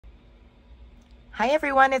Hi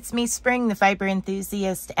everyone, it's me Spring, the fiber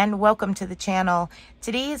enthusiast, and welcome to the channel.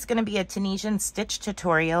 Today is going to be a Tunisian stitch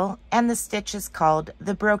tutorial, and the stitch is called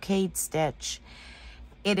the brocade stitch.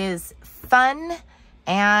 It is fun,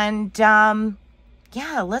 and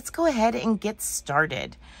yeah, let's go ahead and get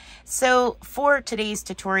started. So for today's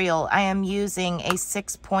tutorial, I am using a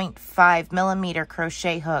 6.5 millimeter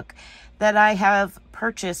crochet hook that I have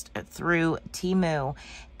purchased through Temu.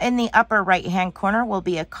 In the upper right hand corner will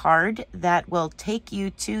be a card that will take you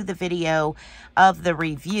to the video of the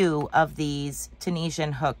review of these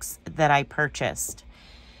Tunisian hooks that I purchased.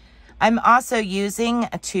 I'm also using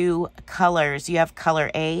two colors. You have color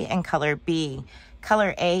A and color B.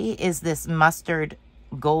 Color A is this mustard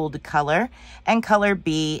gold color, and color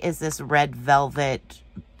B is this red velvet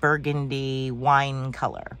burgundy wine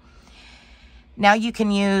color. Now you can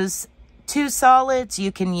use two solids.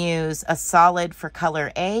 You can use a solid for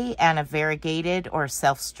color A and a variegated or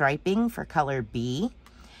self-striping for color B.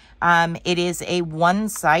 It is a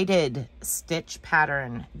one-sided stitch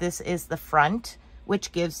pattern. This is the front,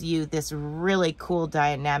 which gives you this really cool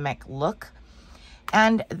dynamic look.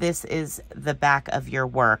 And this is the back of your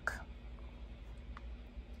work.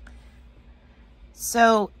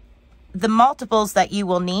 So the multiples that you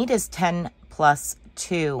will need is 10 plus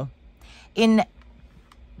 2. In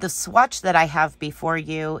the swatch that I have before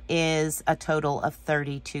you is a total of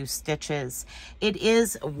 32 stitches. It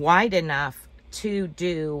is wide enough to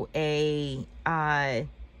do a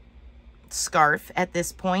scarf at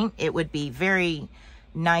this point. It would be very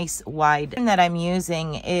nice wide. And that I'm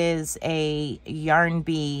using is a Yarn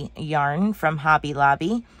Bee yarn from Hobby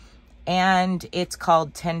Lobby, and it's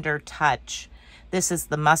called Tender Touch. This is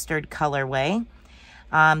the mustard colorway.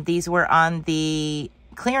 These were on the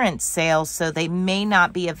clearance sale, so they may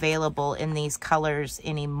not be available in these colors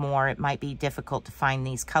anymore. It might be difficult to find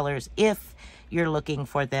these colors if you're looking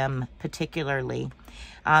for them particularly.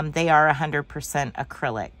 They are 100%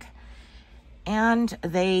 acrylic, and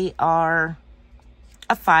they are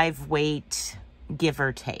a 5 weight, give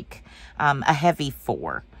or take, a heavy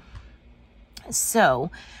 4.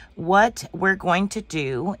 So what we're going to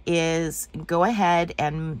do is go ahead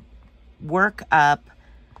and work up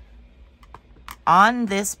on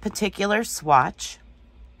this particular swatch,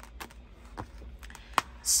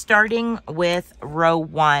 starting with row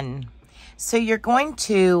 1. So you're going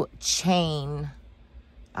to chain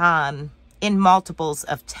in multiples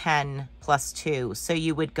of 10 plus 2. So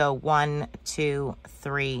you would go 1, 2,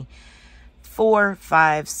 3, 4,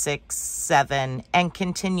 5, 6, 7, and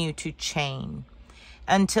continue to chain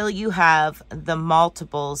until you have the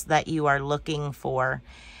multiples that you are looking for.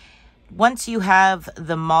 Once you have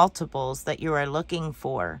the multiples that you are looking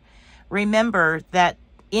for, remember that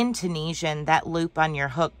in Tunisian, that loop on your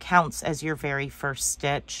hook counts as your very first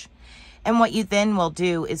stitch. And what you then will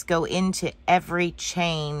do is go into every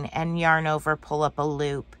chain and yarn over, pull up a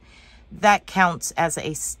loop. That counts as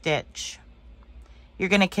a stitch. You're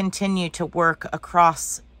going to continue to work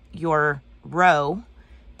across your row,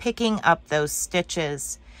 picking up those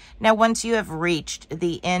stitches. Now, once you have reached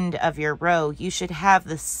the end of your row, you should have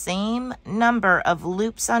the same number of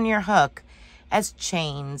loops on your hook as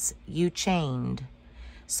chains you chained.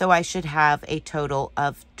 So I should have a total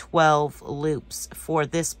of 12 loops for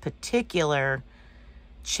this particular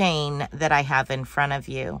chain that I have in front of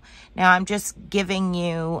you. Now, I'm just giving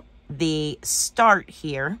you the start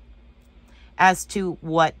here as to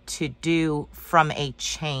what to do from a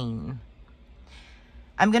chain.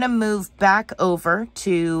 I'm going to move back over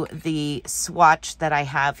to the swatch that I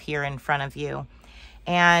have here in front of you,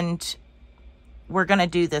 and we're going to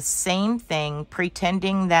do the same thing,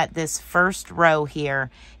 pretending that this first row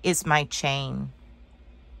here is my chain.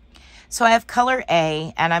 So I have color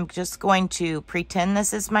A, and I'm just going to pretend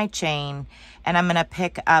this is my chain, and I'm going to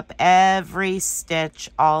pick up every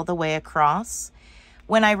stitch all the way across.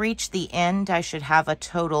 When I reach the end, I should have a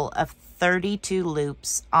total of 32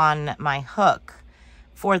 loops on my hook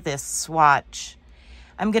for this swatch.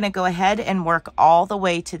 I'm going to go ahead and work all the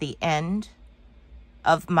way to the end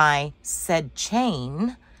of my said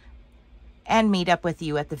chain and meet up with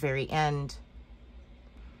you at the very end.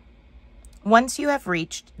 Once you have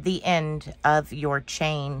reached the end of your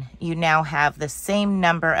chain, you now have the same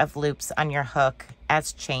number of loops on your hook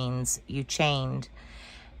as chains you chained.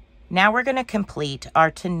 Now we're going to complete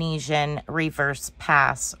our Tunisian reverse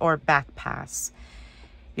pass or back pass.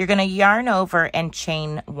 You're going to yarn over and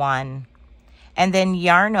chain 1, and then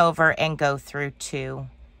yarn over and go through 2,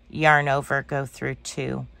 yarn over, go through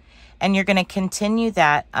 2. And you're going to continue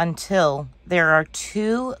that until there are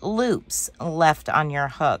 2 loops left on your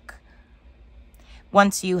hook.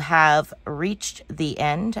 Once you have reached the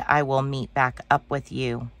end, I will meet back up with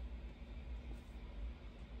you.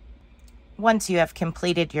 Once you have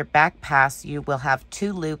completed your back pass, you will have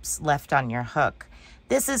 2 loops left on your hook.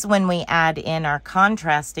 This is when we add in our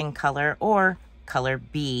contrasting color, or color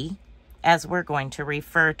B, as we're going to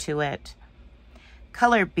refer to it.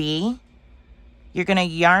 Color B, you're going to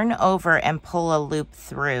yarn over and pull a loop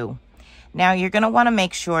through. Now you're going to want to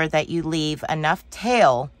make sure that you leave enough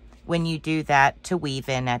tail when you do that to weave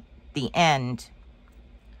in at the end.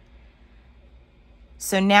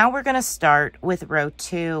 So now we're going to start with row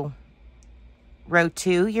 2. Row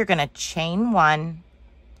 2, you're going to chain 1,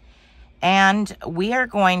 and we are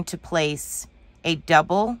going to place a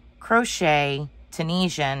double crochet,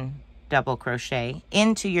 Tunisian double crochet,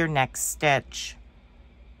 into your next stitch.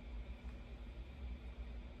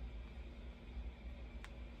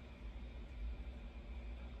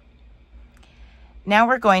 Now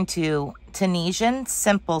we're going to Tunisian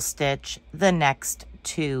simple stitch the next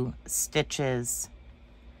 2 stitches.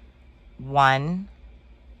 1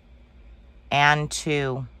 and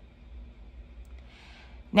 2.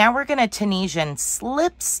 Now we're going to Tunisian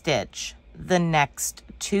slip stitch the next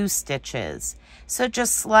 2 stitches. So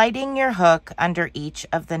just sliding your hook under each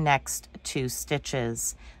of the next 2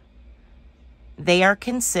 stitches. They are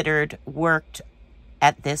considered worked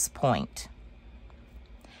at this point.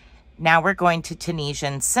 Now we're going to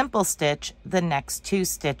Tunisian simple stitch the next 2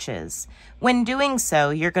 stitches. When doing so,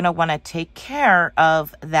 you're going to want to take care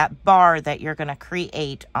of that bar that you're going to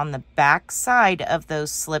create on the back side of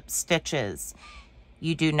those slip stitches.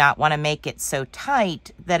 You do not want to make it so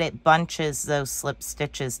tight that it bunches those slip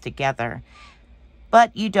stitches together.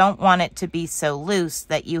 But you don't want it to be so loose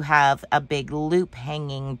that you have a big loop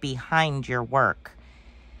hanging behind your work.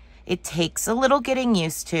 It takes a little getting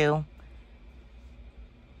used to.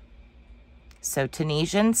 So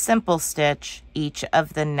Tunisian simple stitch each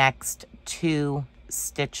of the next 2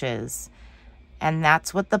 stitches. And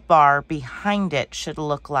that's what the bar behind it should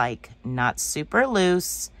look like. Not super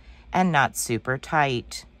loose and not super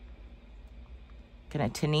tight. Gonna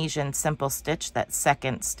Tunisian simple stitch that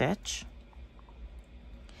second stitch.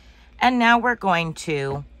 And now we're going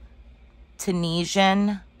to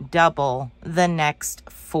Tunisian double the next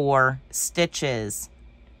 4 stitches.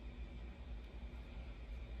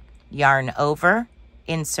 Yarn over,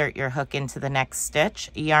 insert your hook into the next stitch,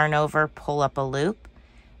 yarn over, pull up a loop,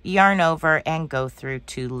 yarn over, and go through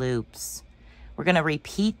 2 loops. We're going to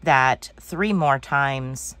repeat that 3 more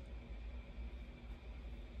times.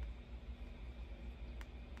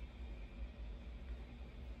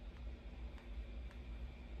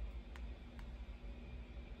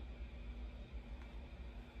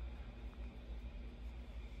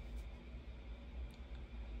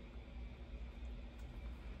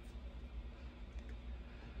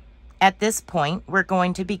 At this point, we're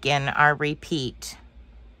going to begin our repeat.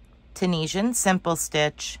 Tunisian simple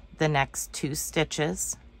stitch the next 2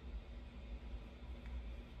 stitches.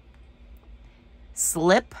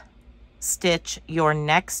 Slip stitch your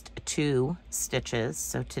next 2 stitches.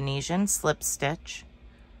 So Tunisian slip stitch.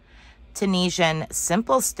 Tunisian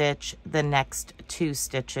simple stitch the next 2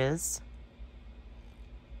 stitches.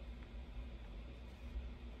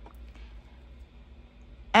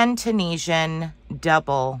 And Tunisian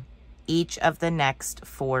double each of the next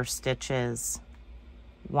 4 stitches.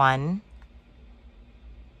 1,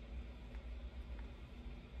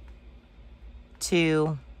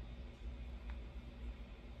 2,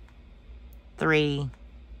 3,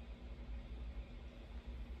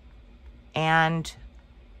 and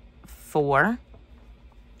 4.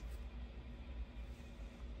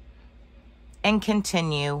 And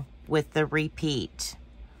continue with the repeat.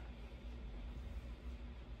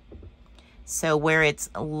 So where it's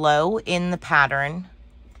low in the pattern,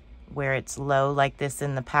 where it's low like this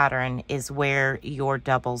in the pattern, is where your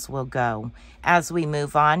doubles will go. As we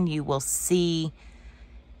move on, you will see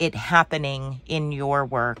it happening in your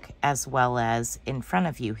work as well as in front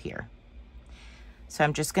of you here. So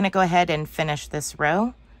I'm just going to go ahead and finish this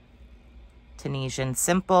row. Tunisian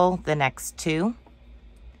simple the next 2.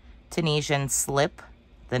 Tunisian slip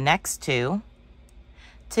the next 2.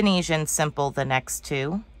 Tunisian simple the next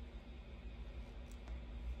 2.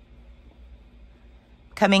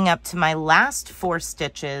 Coming up to my last 4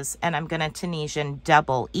 stitches, and I'm going to Tunisian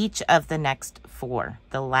double each of the next 4,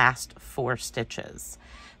 the last 4 stitches.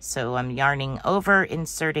 So I'm yarning over,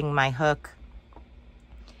 inserting my hook,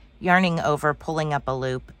 yarning over, pulling up a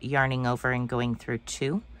loop, yarning over, and going through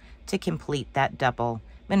 2 to complete that double.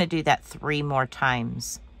 I'm going to do that 3 more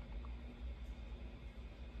times.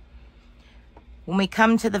 When we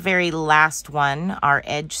come to the very last one, our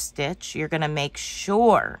edge stitch, you're going to make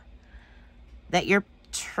sure that you're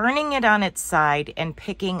turning it on its side and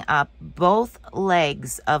picking up both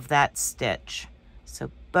legs of that stitch.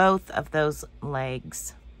 So both of those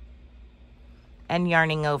legs and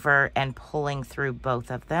yarning over and pulling through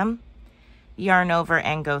both of them. Yarn over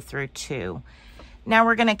and go through 2. Now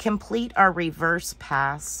we're going to complete our reverse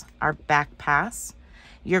pass, our back pass.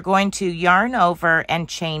 You're going to yarn over and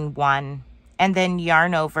chain 1, and then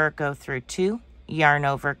yarn over, go through 2, yarn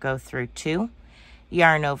over, go through 2,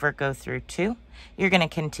 yarn over, go through 2. You're going to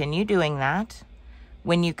continue doing that.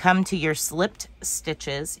 When you come to your slipped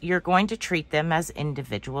stitches, you're going to treat them as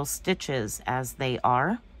individual stitches as they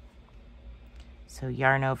are. So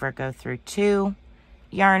yarn over, go through 2,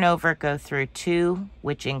 yarn over, go through 2,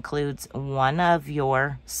 which includes one of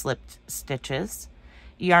your slipped stitches.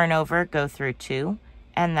 Yarn over, go through 2,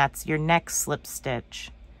 and that's your next slip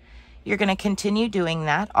stitch. You're going to continue doing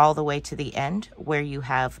that all the way to the end where you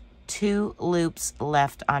have 2 loops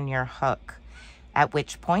left on your hook, at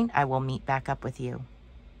which point I will meet back up with you.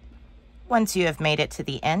 Once you have made it to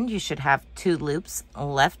the end, you should have 2 loops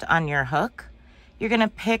left on your hook. You're going to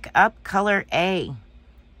pick up color A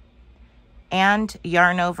and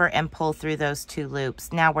yarn over and pull through those 2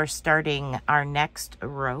 loops. Now we're starting our next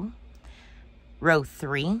row, row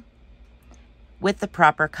 3, with the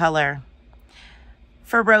proper color.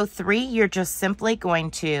 For row 3, you're just simply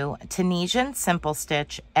going to Tunisian simple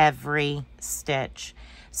stitch every stitch.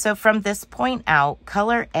 So from this point out,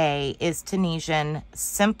 color A is Tunisian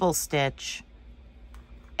simple stitch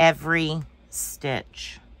every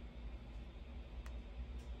stitch.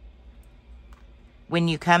 When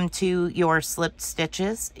you come to your slipped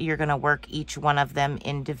stitches, you're going to work each one of them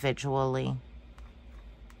individually.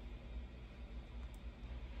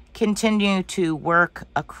 Continue to work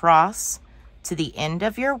across to the end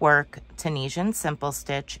of your work, Tunisian simple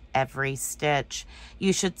stitch every stitch.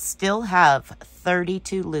 You should still have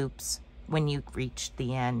 32 loops when you reach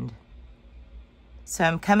the end. So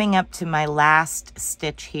I'm coming up to my last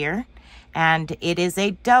stitch here, and it is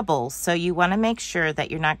a double, so you want to make sure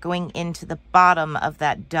that you're not going into the bottom of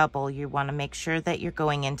that double. You want to make sure that you're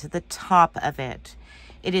going into the top of it.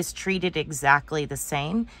 It is treated exactly the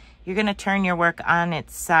same. You're going to turn your work on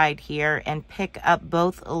its side here and pick up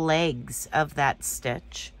both legs of that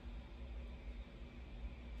stitch.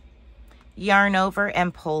 Yarn over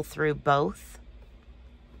and pull through both.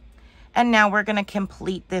 And now we're going to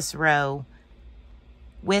complete this row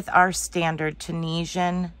with our standard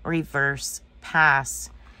Tunisian reverse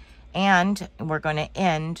pass. And we're going to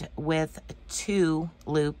end with 2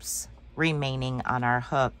 loops remaining on our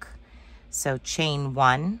hook. So chain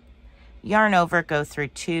 1, yarn over, go through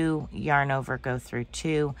 2, yarn over, go through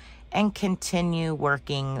 2, and continue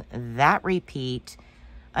working that repeat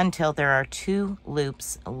until there are 2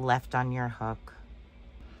 loops left on your hook.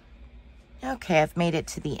 Okay, I've made it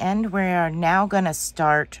to the end. We are now going to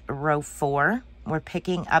start row 4. We're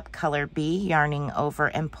picking up color B, yarning over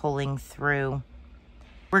and pulling through.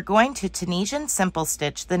 We're going to Tunisian simple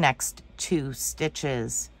stitch the next 2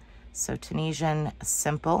 stitches. So Tunisian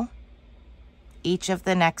simple, each of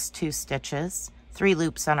the next 2 stitches, 3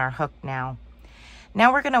 loops on our hook now.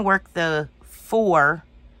 Now we're going to work the 4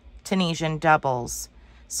 Tunisian doubles.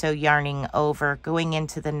 So yarning over, going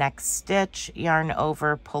into the next stitch, yarn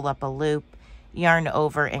over, pull up a loop, yarn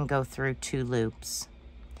over and go through 2 loops.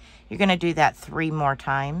 You're going to do that 3 more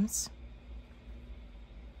times.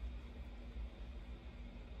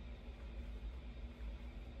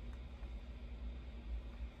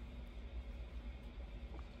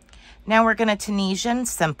 Now we're going to Tunisian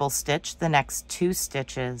simple stitch the next 2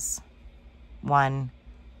 stitches, 1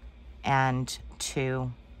 and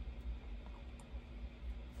 2.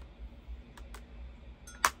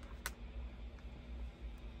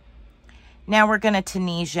 Now we're going to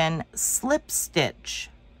Tunisian slip stitch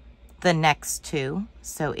the next 2,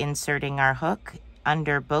 so inserting our hook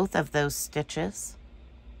under both of those stitches.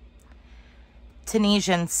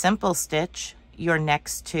 Tunisian simple stitch your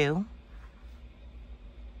next 2.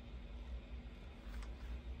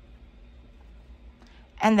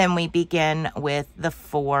 And then we begin with the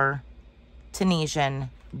 4 Tunisian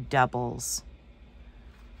doubles.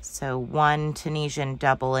 So 1 Tunisian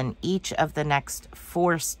double in each of the next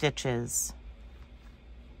 4 stitches.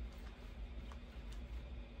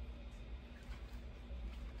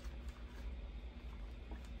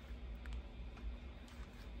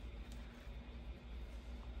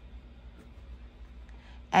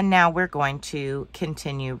 And now we're going to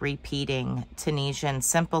continue repeating Tunisian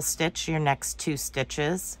simple stitch your next 2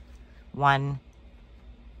 stitches, 1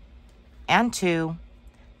 and 2,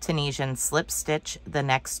 Tunisian slip stitch the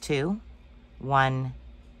next 2, 1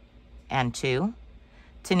 and 2,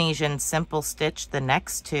 Tunisian simple stitch the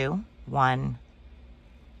next 2, 1,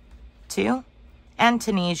 2, and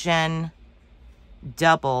Tunisian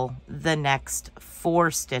double the next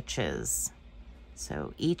 4 stitches.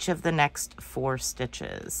 So each of the next 4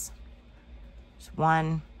 stitches.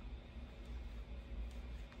 1,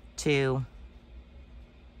 2,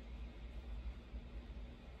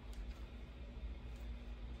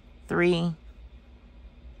 3,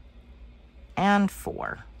 and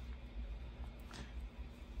 4.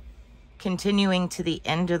 Continuing to the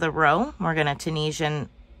end of the row, we're going to Tunisian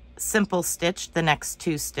simple stitch the next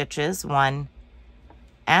 2 stitches, 1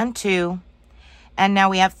 and 2. And now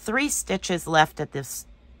we have 3 stitches left at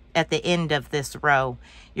the end of this row.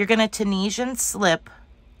 You're going to Tunisian slip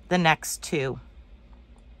the next 2.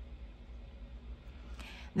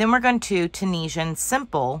 Then we're going to Tunisian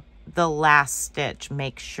simple the last stitch.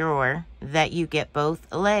 Make sure that you get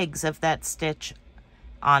both legs of that stitch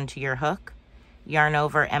onto your hook, yarn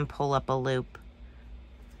over and pull up a loop.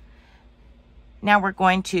 Now we're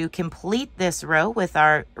going to complete this row with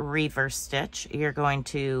our reverse stitch. You're going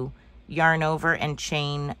to yarn over and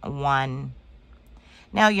chain 1.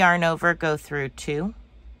 Now yarn over, go through 2,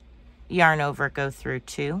 yarn over, go through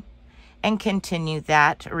 2, and continue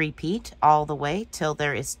that repeat all the way till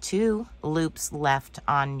there is 2 loops left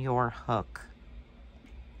on your hook.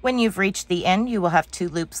 When you've reached the end, you will have 2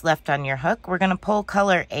 loops left on your hook. We're going to pull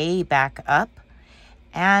color A back up,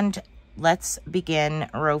 and let's begin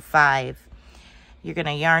row 5. You're going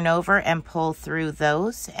to yarn over and pull through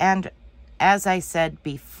those, and as I said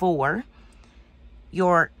before,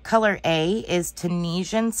 your color A is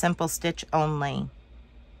Tunisian simple stitch only.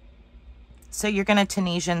 So you're going to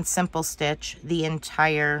Tunisian simple stitch the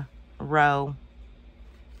entire row.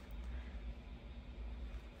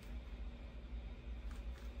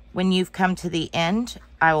 When you've come to the end,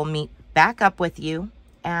 I will meet back up with you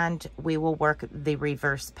and we will work the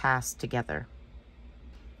reverse pass together.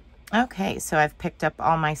 Okay, so I've picked up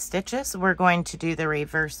all my stitches. We're going to do the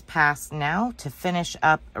reverse pass now to finish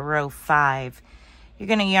up row 5. You're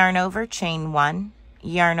going to yarn over, chain 1,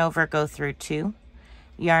 yarn over, go through 2,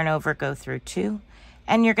 yarn over, go through 2,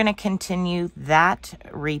 and you're going to continue that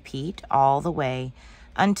repeat all the way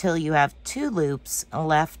until you have 2 loops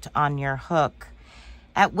left on your hook,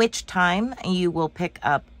 at which time you will pick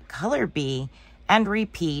up color B and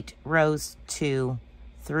repeat rows 2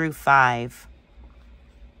 through 5.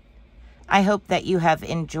 I hope that you have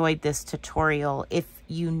enjoyed this tutorial. If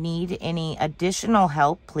you need any additional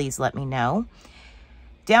help, please let me know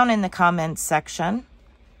down in the comments section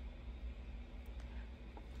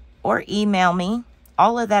or email me.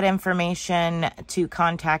 All of that information to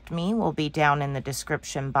contact me will be down in the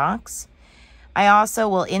description box. I also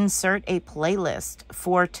will insert a playlist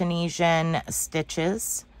for Tunisian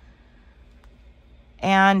stitches.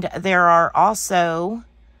 And there are also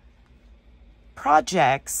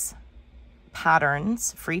projects,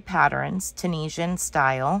 patterns, free patterns, Tunisian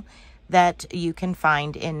style, that you can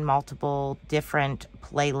find in multiple different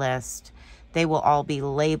playlists. They will all be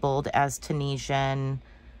labeled as Tunisian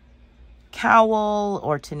cowl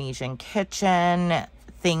or Tunisian kitchen,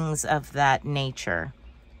 things of that nature.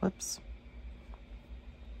 Whoops.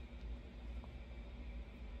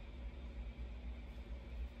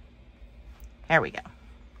 There we go.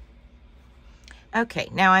 Okay,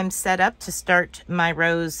 now I'm set up to start my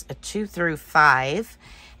rows 2 through 5.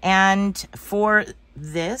 And for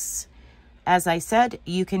this, as I said,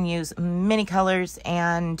 you can use many colors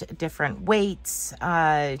and different weights.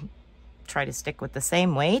 Try to stick with the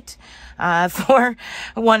same weight for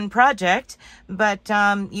one project, but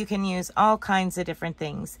you can use all kinds of different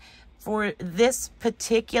things. For this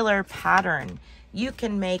particular pattern, you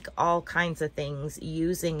can make all kinds of things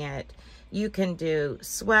using it. You can do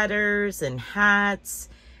sweaters and hats,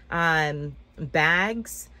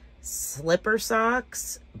 bags, slipper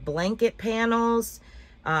socks, blanket panels,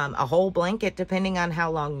 a whole blanket depending on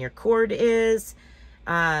how long your cord is.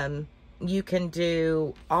 You can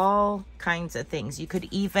do all kinds of things. You could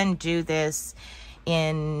even do this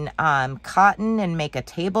in cotton and make a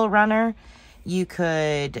table runner. You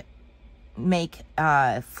could make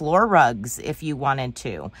floor rugs if you wanted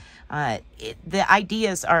to. The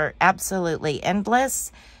ideas are absolutely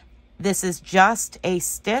endless. This is just a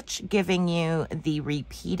stitch giving you the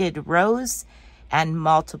repeated rows and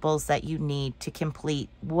multiples that you need to complete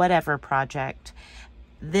whatever project.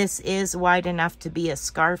 This is wide enough to be a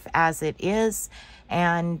scarf as it is,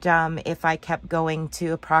 and if I kept going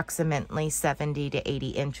to approximately 70 to 80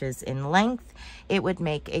 inches in length, it would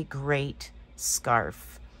make a great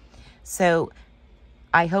scarf. So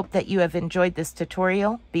I hope that you have enjoyed this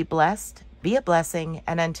tutorial. Be blessed, be a blessing,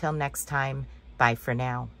 and until next time, bye for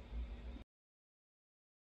now.